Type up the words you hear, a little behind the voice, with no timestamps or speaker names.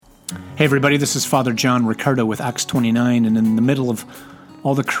Hey everybody, this is Father John Riccardo with Acts 29, and in the middle of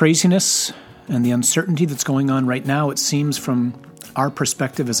all the craziness and the uncertainty that's going on right now, it seems from our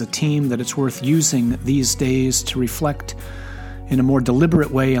perspective as a team that it's worth using these days to reflect in a more deliberate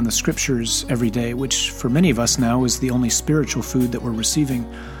way on the Scriptures every day, which for many of us now is the only spiritual food that we're receiving.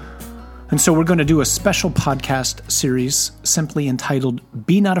 And so we're going to do a special podcast series simply entitled,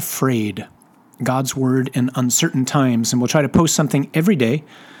 Be Not Afraid, God's Word in Uncertain Times, and we'll try to post something every day,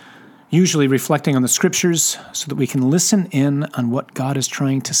 usually reflecting on the Scriptures so that we can listen in on what God is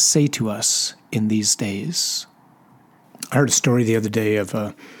trying to say to us in these days. I heard a story the other day of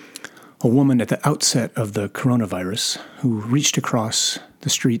a woman at the outset of the coronavirus who reached across the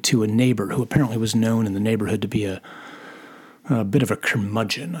street to a neighbor who apparently was known in the neighborhood to be a bit of a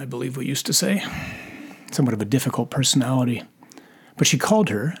curmudgeon, I believe we used to say, somewhat of a difficult personality. But she called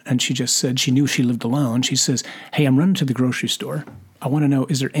her and she just said, she knew she lived alone. She says, "Hey, I'm running to the grocery store. I want to know,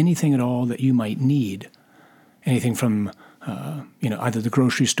 is there anything at all that you might need? Anything from, either the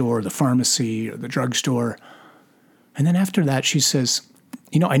grocery store, or the pharmacy, or the drugstore?" And then after that, she says,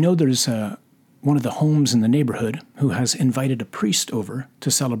 I know there's one of the homes in the neighborhood who has invited a priest over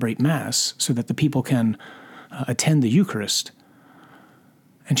to celebrate Mass so that the people can attend the Eucharist.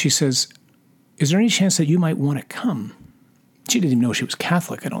 And she says, "Is there any chance that you might want to come?" She didn't even know she was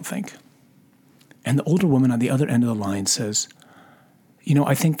Catholic, I don't think. And the older woman on the other end of the line says,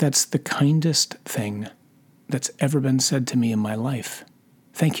 "I think that's the kindest thing that's ever been said to me in my life.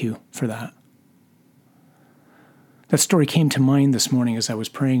 Thank you for that." That story came to mind this morning as I was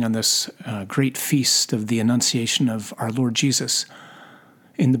praying on this great feast of the Annunciation of our Lord Jesus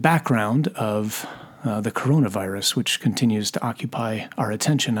in the background of the coronavirus, which continues to occupy our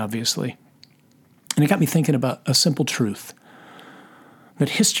attention, obviously. And it got me thinking about a simple truth, that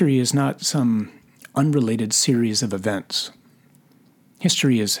history is not some unrelated series of events.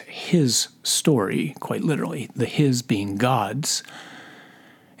 History is His story, quite literally, the His being God's.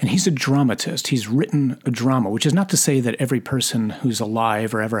 And He's a dramatist. He's written a drama, which is not to say that every person who's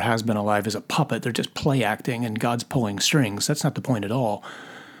alive or ever has been alive is a puppet. They're just play acting and God's pulling strings. That's not the point at all.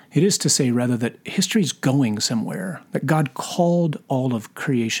 It is to say, rather, that history's going somewhere, that God called all of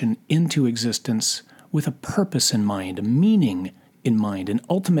creation into existence with a purpose in mind, a meaning in mind, an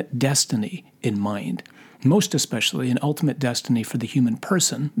ultimate destiny in mind. Most especially an ultimate destiny for the human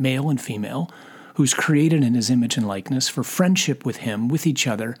person, male and female, who's created in His image and likeness for friendship with Him, with each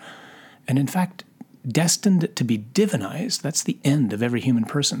other, and in fact, destined to be divinized. That's the end of every human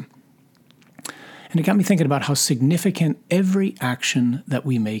person. And it got me thinking about how significant every action that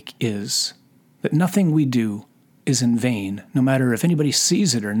we make is, that nothing we do is in vain, no matter if anybody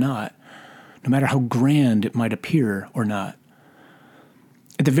sees it or not, no matter how grand it might appear or not.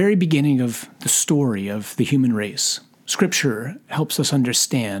 At the very beginning of the story of the human race, Scripture helps us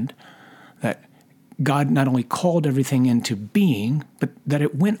understand that God not only called everything into being, but that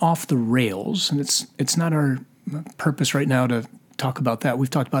it went off the rails. And it's not our purpose right now to talk about that. We've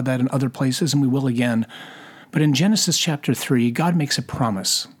talked about that in other places, and we will again. But in Genesis chapter 3, God makes a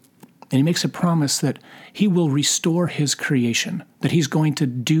promise. And He makes a promise that He will restore His creation, that He's going to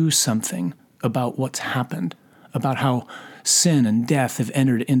do something about what's happened, about how sin and death have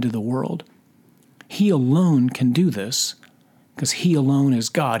entered into the world. He alone can do this because He alone is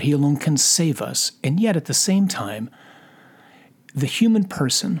God. He alone can save us. And yet at the same time, the human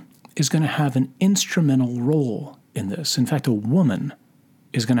person is going to have an instrumental role in this. In fact, a woman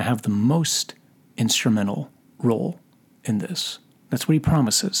is going to have the most instrumental role in this. That's what He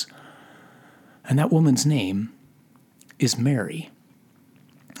promises. And that woman's name is Mary.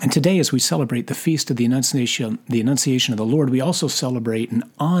 And today, as we celebrate the feast of the Annunciation of the Lord, we also celebrate and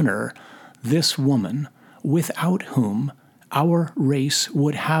honor this woman without whom our race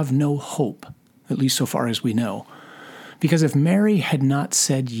would have no hope, at least so far as we know. Because if Mary had not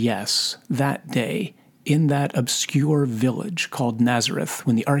said yes that day in that obscure village called Nazareth,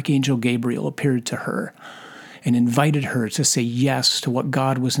 when the Archangel Gabriel appeared to her and invited her to say yes to what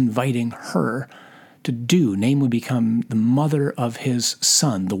God was inviting her to do, namely become the mother of His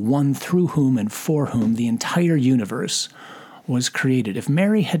Son, the one through whom and for whom the entire universe was created. If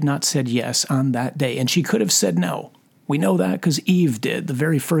Mary had not said yes on that day, and she could have said no, we know that because Eve did, the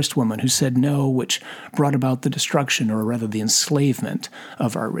very first woman who said no, which brought about the destruction, or rather the enslavement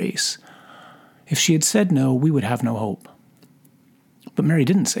of our race. If she had said no, we would have no hope. But Mary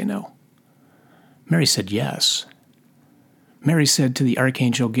didn't say no. Mary said yes. Mary said to the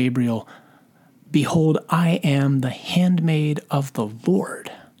Archangel Gabriel, "Behold, I am the handmaid of the Lord.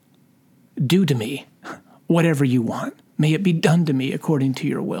 Do to me whatever you want. May it be done to me according to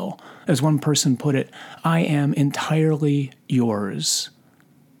your will." As one person put it, "I am entirely yours.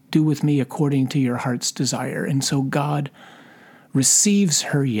 Do with me according to your heart's desire. And so God receives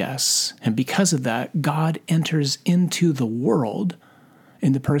her yes. And because of that, God enters into the world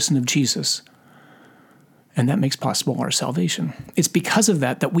in the person of Jesus. And that makes possible our salvation. It's because of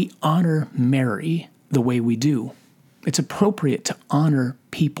that that we honor Mary the way we do. It's appropriate to honor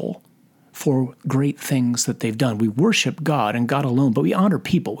people for great things that they've done. We worship God and God alone, but we honor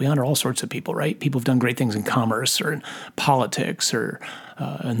people. We honor all sorts of people, right? People have done great things in commerce or in politics or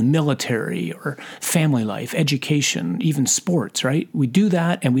in the military or family life, education, even sports, right? We do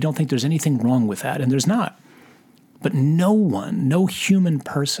that and we don't think there's anything wrong with that, and there's not. But no human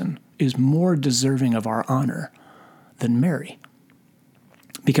person is more deserving of our honor than Mary.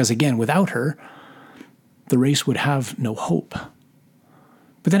 Because again, without her, the race would have no hope.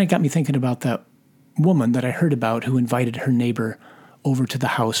 But then it got me thinking about that woman that I heard about who invited her neighbor over to the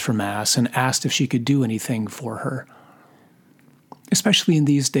house for Mass and asked if she could do anything for her. Especially in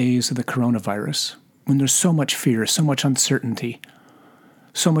these days of the coronavirus, when there's so much fear, so much uncertainty,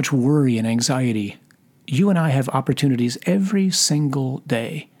 so much worry and anxiety, you and I have opportunities every single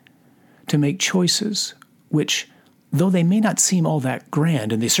day to make choices which, though they may not seem all that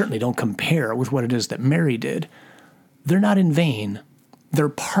grand, and they certainly don't compare with what it is that Mary did, they're not in vain. They're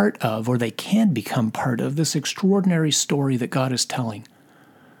part of, or they can become part of, this extraordinary story that God is telling.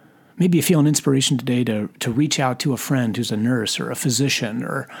 Maybe you feel an inspiration today to reach out to a friend who's a nurse or a physician,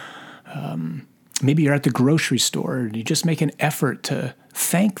 or maybe you're at the grocery store and you just make an effort to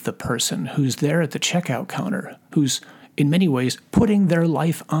thank the person who's there at the checkout counter, who's in many ways putting their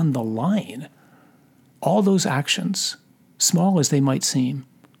life on the line. All those actions, small as they might seem,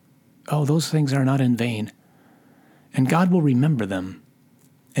 those things are not in vain. And God will remember them.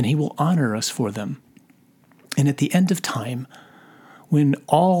 And he will honor us for them. And at the end of time, when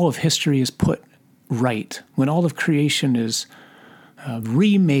all of history is put right, when all of creation is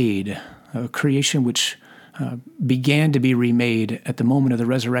remade, a creation which began to be remade at the moment of the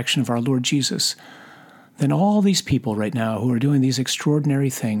resurrection of our Lord Jesus, then all these people right now who are doing these extraordinary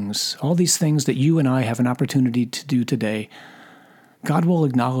things, all these things that you and I have an opportunity to do today, God will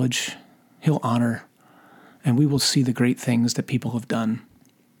acknowledge, he'll honor, and we will see the great things that people have done.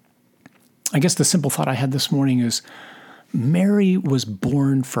 I guess the simple thought I had this morning is Mary was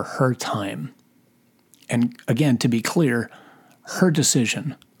born for her time. And again, to be clear, her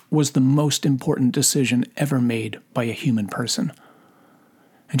decision was the most important decision ever made by a human person.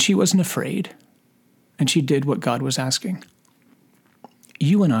 And she wasn't afraid, and she did what God was asking.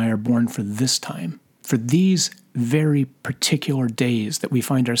 You and I are born for this time, for these very particular days that we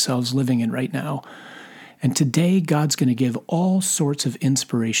find ourselves living in right now. And today, God's going to give all sorts of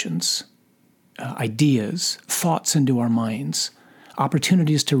inspirations, ideas, thoughts into our minds,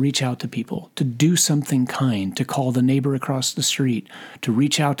 opportunities to reach out to people, to do something kind, to call the neighbor across the street, to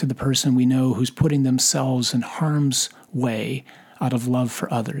reach out to the person we know who's putting themselves in harm's way out of love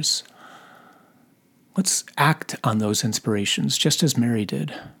for others. Let's act on those inspirations, just as Mary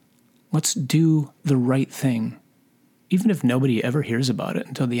did. Let's do the right thing, even if nobody ever hears about it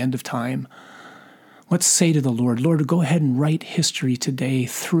until the end of time. Let's say to the Lord, Lord, go ahead and write history today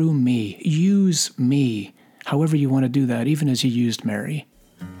through me. Use me, however you want to do that, even as you used Mary.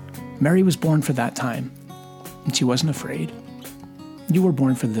 Mary was born for that time, and she wasn't afraid. You were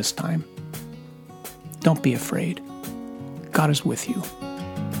born for this time. Don't be afraid. God is with you.